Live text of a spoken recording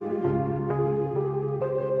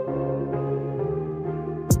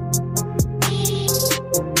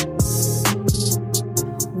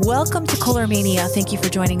Welcome to Color Mania. Thank you for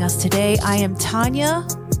joining us today. I am Tanya.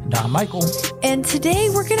 And I'm Michael. And today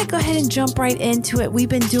we're going to go ahead and jump right into it. We've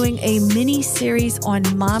been doing a mini series on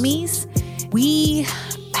mommies. We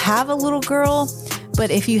have a little girl,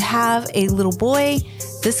 but if you have a little boy,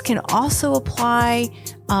 this can also apply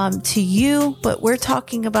to you, but we're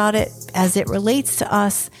talking about it as it relates to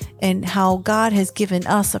us and how God has given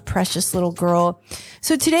us a precious little girl.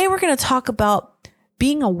 So today we're going to talk about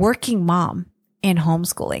being a working mom and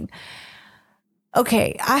homeschooling.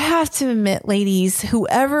 Okay, I have to admit, ladies,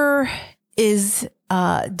 whoever is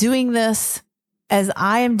doing this as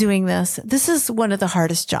I am doing this, this is one of the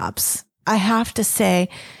hardest jobs. I have to say,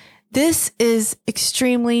 this is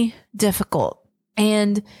extremely difficult.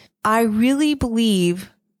 And I really believe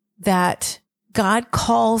that God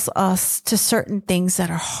calls us to certain things that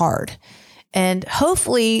are hard. And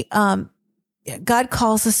hopefully, God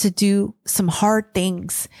calls us to do some hard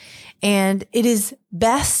things. And it is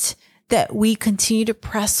best that we continue to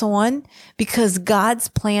press on because God's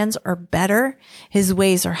plans are better. His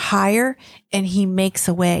ways are higher and he makes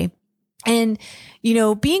a way. And, you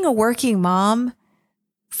know, being a working mom,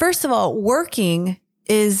 first of all, working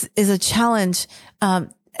is a challenge.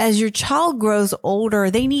 As your child grows older,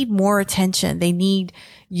 they need more attention. They need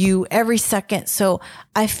you every second. So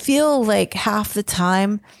I feel like half the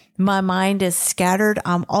time my mind is scattered.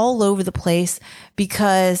 I'm all over the place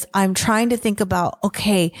because I'm trying to think about,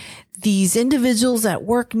 okay, these individuals at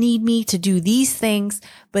work need me to do these things,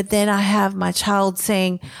 but then I have my child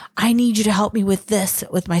saying, I need you to help me with this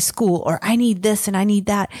with my school, or I need this and I need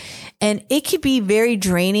that. And it could be very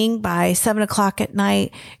draining by 7:00 at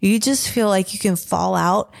night. You just feel like you can fall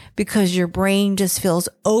out because your brain just feels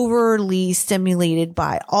overly stimulated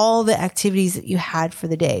by all the activities that you had for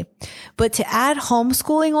the day. But to add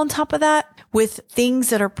homeschooling on top of that with things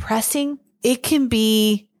that are pressing, it can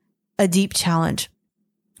be a deep challenge.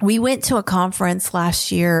 We went to a conference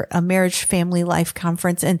last year, a marriage family life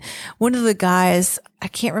conference. And one of the guys, I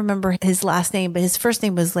can't remember his last name, but his first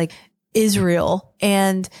name was like Israel.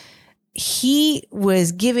 And he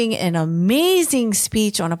was giving an amazing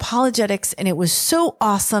speech on apologetics. And it was so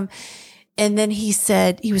awesome. And then he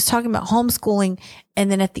said, he was talking about homeschooling. And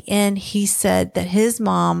then at the end, he said that his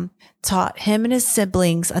mom taught him and his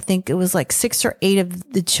siblings, I think it was like 6 or 8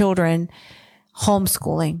 of the children,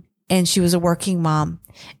 homeschooling. And she was a working mom.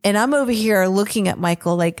 And I'm over here looking at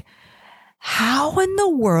Michael like, how in the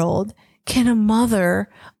world can a mother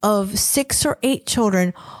of 6 or 8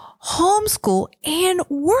 children homeschool and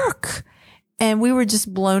work? And we were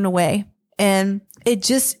just blown away. And it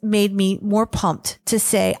just made me more pumped to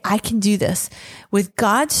say, I can do this. With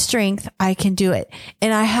God's strength, I can do it.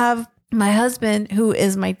 And I have my husband, who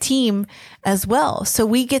is my team as well. So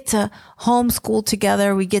we get to homeschool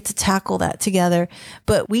together. We get to tackle that together,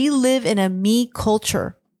 but we live in a me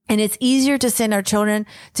culture, and it's easier to send our children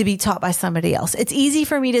to be taught by somebody else. It's easy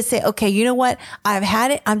for me to say, okay, you know what? I've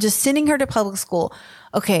had it. I'm just sending her to public school.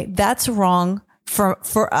 Okay. That's wrong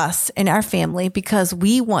for us and our family because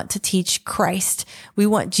we want to teach Christ. We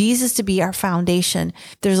want Jesus to be our foundation.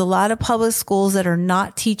 There's a lot of public schools that are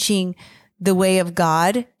not teaching the way of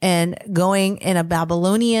God and going in a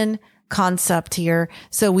Babylonian concept here.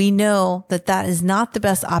 So we know that that is not the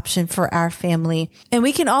best option for our family. And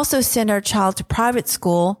we can also send our child to private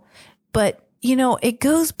school. But, you know, it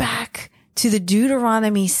goes back to the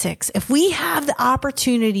Deuteronomy 6. If we have the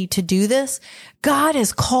opportunity to do this, God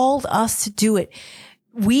has called us to do it.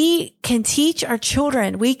 We can teach our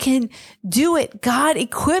children. We can do it. God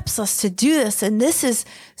equips us to do this. And this is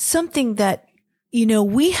something that, you know,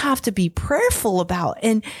 we have to be prayerful about,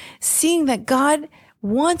 and seeing that God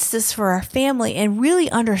wants this for our family and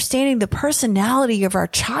really understanding the personality of our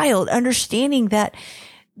child, understanding that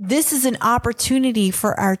this is an opportunity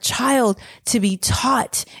for our child to be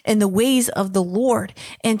taught in the ways of the Lord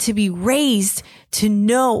and to be raised to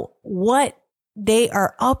know what they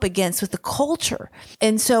are up against with the culture.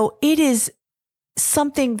 And so it is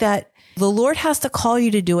something that the Lord has to call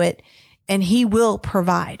you to do it, and he will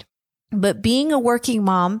provide. But being a working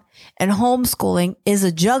mom and homeschooling is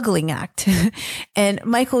a juggling act. And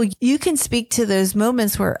Michael, you can speak to those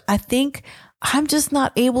moments where I think I'm just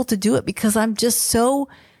not able to do it because I'm just so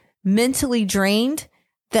mentally drained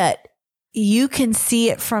that you can see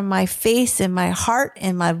it from my face and my heart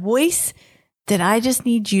and my voice that I just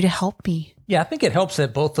need you to help me. Yeah, I think it helps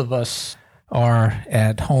that both of us are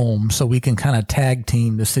at home so we can kind of tag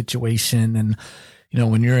team the situation. And you know,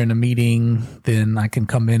 when you're in a meeting, then I can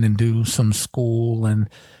come in and do some school. And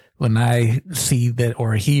when I see that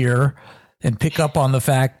or hear and pick up on the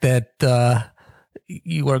fact that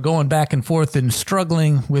you are going back and forth and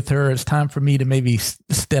struggling with her, it's time for me to maybe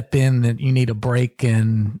step in, that you need a break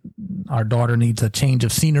and our daughter needs a change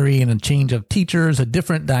of scenery and a change of teachers, a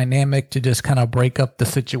different dynamic to just kind of break up the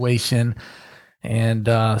situation. And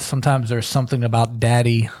sometimes there's something about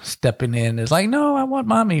daddy stepping in. It's like, no, I want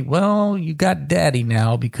mommy. Well, you got daddy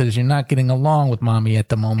now because you're not getting along with mommy at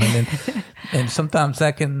the moment. And sometimes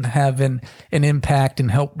that can have an impact and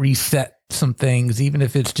help reset some things, even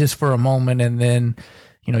if it's just for a moment. And then,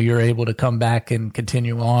 you're able to come back and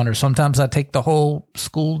continue on. Or sometimes I take the whole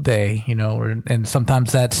school day, and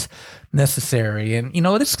sometimes that's necessary. And,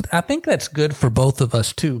 I think that's good for both of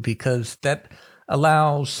us too, because that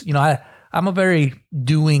allows, I'm a very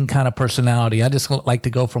doing kind of personality. I just like to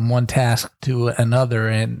go from one task to another.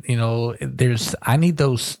 And, I need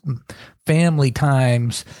those family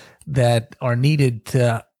times that are needed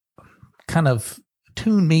to kind of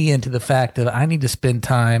tune me into the fact that I need to spend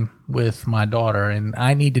time with my daughter and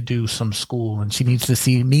I need to do some school, and she needs to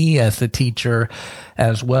see me as the teacher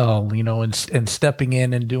as well, and stepping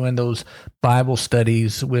in and doing those Bible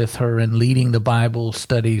studies with her and leading the Bible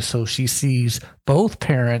studies. So she sees both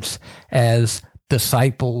parents as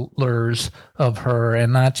disciplers of her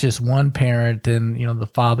and not just one parent and, the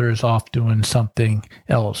father is off doing something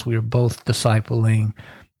else. We are both discipling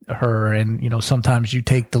her. And, sometimes you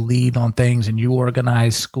take the lead on things and you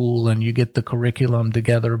organize school and you get the curriculum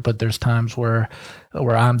together, but there's times where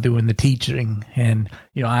I'm doing the teaching. And,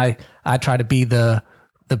 I try to be the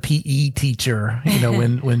PE teacher,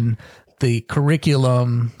 when the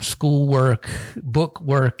curriculum, schoolwork, book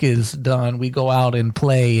work is done, we go out and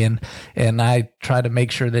play, and I try to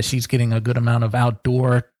make sure that she's getting a good amount of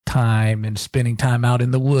outdoor time and spending time out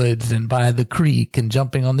in the woods and by the creek and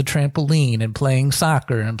jumping on the trampoline and playing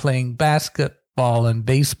soccer and playing basketball and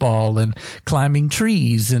baseball and climbing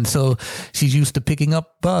trees. And so she's used to picking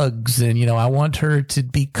up bugs. And, I want her to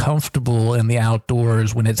be comfortable in the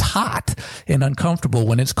outdoors when it's hot and uncomfortable,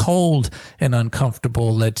 when it's cold and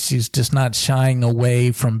uncomfortable, that she's just not shying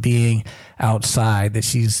away from being outside, that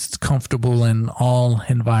she's comfortable in all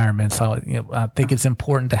environments. I think it's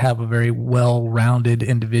important to have a very well-rounded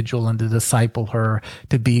individual and to disciple her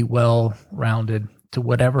to be well-rounded to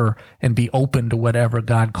whatever and be open to whatever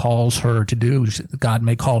God calls her to do. God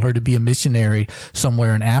may call her to be a missionary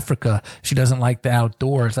somewhere in Africa. She doesn't like the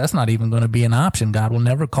outdoors. That's not even going to be an option. God will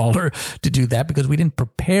never call her to do that because we didn't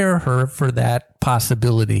prepare her for that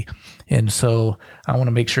possibility. And so I want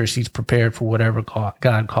to make sure she's prepared for whatever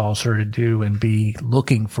God calls her to do and be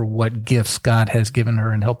looking for what gifts God has given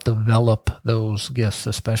her and help develop those gifts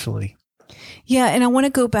especially. Yeah. And I want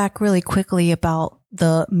to go back really quickly about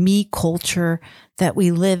the me culture that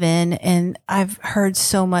we live in. And I've heard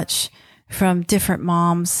so much from different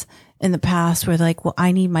moms in the past where like, well,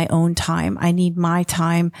 I need my own time. I need my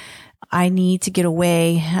time. I need to get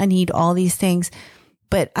away. I need all these things.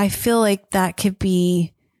 But I feel like that could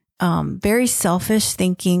be very selfish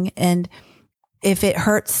thinking. And if it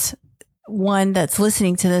hurts one that's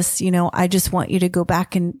listening to this, I just want you to go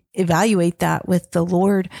back and evaluate that with the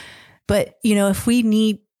Lord. But, if we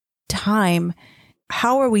need time,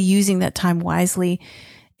 how are we using that time wisely?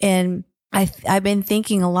 And I've been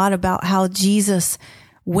thinking a lot about how Jesus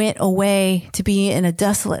went away to be in a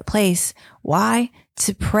desolate place. Why?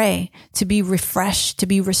 To pray, to be refreshed, to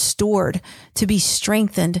be restored, to be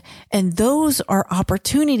strengthened. And those are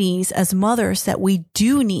opportunities as mothers that we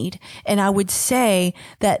do need. And I would say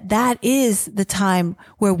that that is the time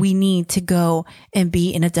where we need to go and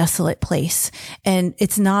be in a desolate place. And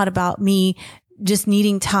it's not about me just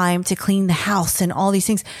needing time to clean the house and all these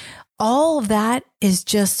things. All of that is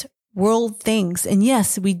just world things. And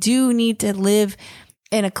yes, we do need to live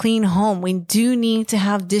in a clean home. We do need to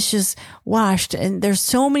have dishes washed. And there's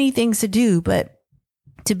so many things to do, but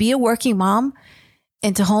to be a working mom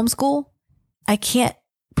and to homeschool, I can't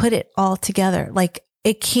put it all together. Like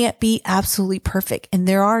it can't be absolutely perfect. And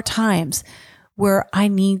there are times where I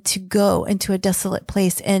need to go into a desolate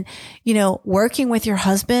place and, working with your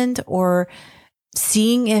husband or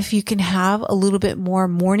seeing if you can have a little bit more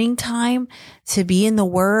morning time to be in the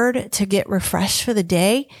Word, to get refreshed for the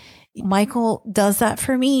day. Michael does that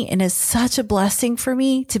for me, and it's such a blessing for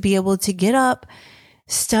me to be able to get up,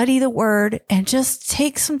 study the Word, and just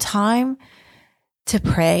take some time to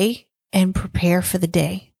pray and prepare for the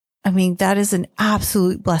day. I mean, that is an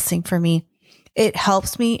absolute blessing for me. It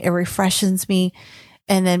helps me. It refreshes me.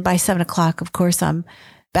 And then by 7:00, of course, I'm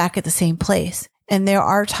back at the same place. And there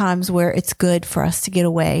are times where it's good for us to get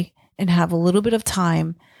away and have a little bit of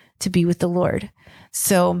time to be with the Lord.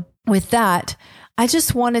 So with that, I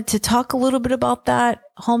just wanted to talk a little bit about that.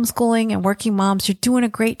 Homeschooling and working moms, you're doing a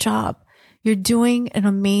great job. You're doing an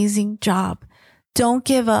amazing job. Don't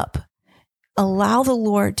give up. Allow the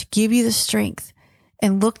Lord to give you the strength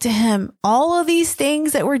and look to him. All of these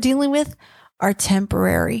things that we're dealing with are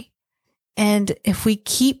temporary. And if we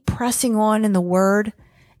keep pressing on in the word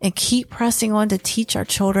and keep pressing on to teach our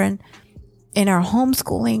children in our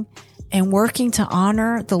homeschooling and working to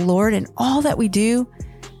honor the Lord in all that we do,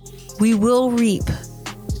 we will reap.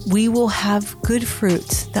 We will have good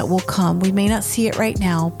fruits that will come. We may not see it right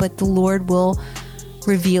now, but the Lord will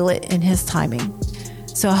reveal it in his timing.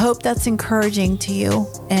 So I hope that's encouraging to you.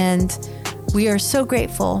 And we are so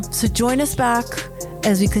grateful. So join us back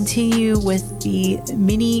as we continue with the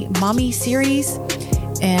mini mommy series.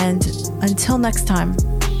 And until next time,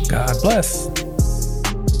 God bless.